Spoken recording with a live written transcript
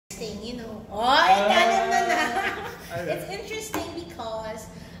interesting, you know. Oh, naman na. It's interesting because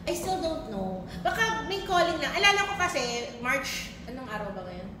I still don't know. Baka may calling lang. Alala ko kasi, March, anong araw ba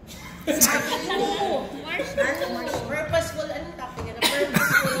ngayon? March 2. Purposeful, anong topic nila?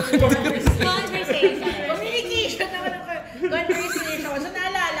 Purposeful conversation. Communication naman ako. Conversation. So,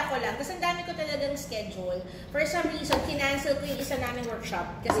 naalala ko lang. Tapos, ang dami ko talagang schedule. For some reason, kinancel ko yung isa naming workshop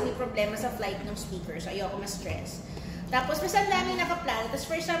kasi may problema sa flight ng speaker. So, ayoko ma-stress. Tapos, basta ang dami nakaplano. Tapos,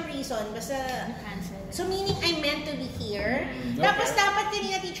 for some reason, basta... So, meaning, I'm meant to be here. Tapos, dapat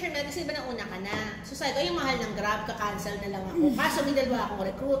din yung teacher na kasi iba na una ka na. So, sabi ko, yung mahal ng Grab, ka-cancel na lang ako. Kaso, may dalawa akong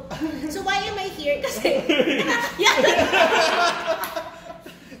recruit. So, why am I here? Kasi,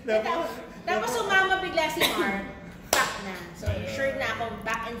 tapos, sumama bigla si Mar. Back na. So, sure na akong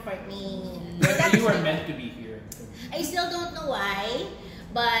back and forth me. You are meant to be here. I still don't know why.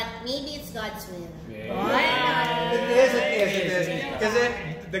 But maybe it's God's will. Yeah. It is. Kasi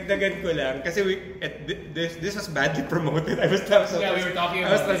dagdagan ko lang. Kasi this was badly promoted. I was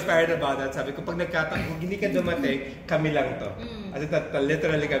transparent about that. Sabi ko, pag nagkataon, kung hindi ka dumating, kami lang to. As in,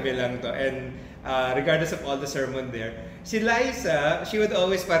 literally kami lang to. And regardless of all the sermon there, si Lysa, she would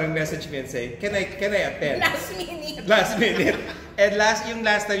always parang message me and say, Can I attend? Last minute. And yung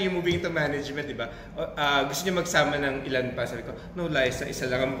last time yung moving to management, di ba? Gusto niya magsama ng ilan pa. Sabi ko, no, Lysa, isa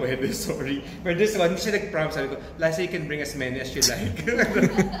lang ang pwede, sorry. But this one, hindi siya nag-prompt. Sabi ko, Lysa, you can bring as many as you like.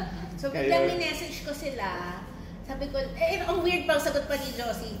 So, biglang minessage ko sila. Sabi ko, ang weird pang sagot pa ni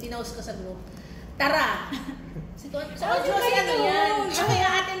Josie. Pinost ko sa group. Tara! So, Josie, ano yan? Kaya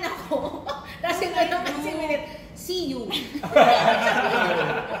atin ako. Tapos yung kasi minute, see you.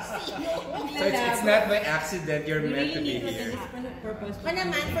 So it's not by accident you're meant to be here. Pa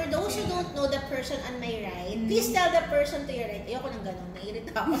naman, for those who don't know the person on my right, please tell the person to your right. Ayoko nang ganun.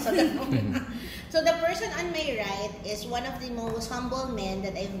 Nairita ako sa ganun. So the person on my right is one of the most humble men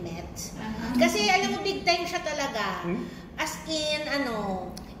that I've met. Kasi alam mo, big time siya talaga. As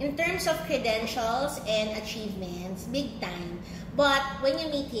in terms of credentials and achievements, big time. But when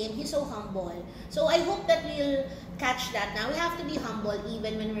you meet him, he's so humble. So I hope that we'll catch that now. We have to be humble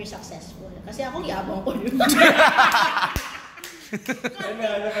even when we're successful. Kasi akong yabang ko yun.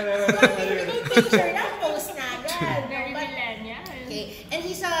 Picture na, post na agad. Very millennial. Okay. And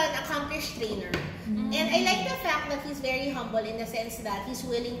he's an accomplished trainer. And I like the fact that he's very humble in the sense that he's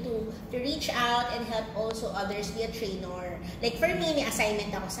willing to reach out and help also others be a trainer. Like for me, may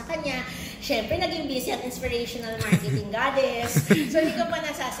assignment ako sa kanya. Siyempre, naging busy at inspirational marketing goddess. So, hindi ko pa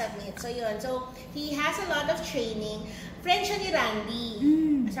nasasubmit. So, yun. So, he has a lot of training. Friend siya ni Randy.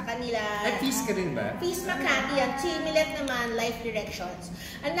 Sa kanila. At fees ka rin ba? Fees Makati yan. Chimilet naman, Life Directions.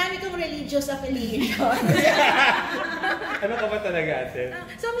 Ang dami kong religious affiliation. Ano ka ba talaga, ate?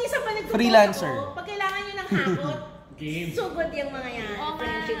 So, minsan pa freelancer. Ako, pag kailangan nyo ng hakot, so good yung mga yan.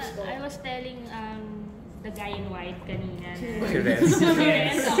 Friendships ko. I was telling the guy in white kanina.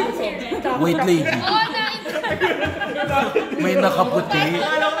 Wait, lady. May nakaputi.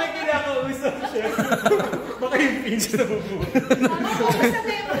 Akala ko may kinakausap siya. Baka yung pinch na bubuo.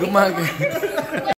 Gumagay.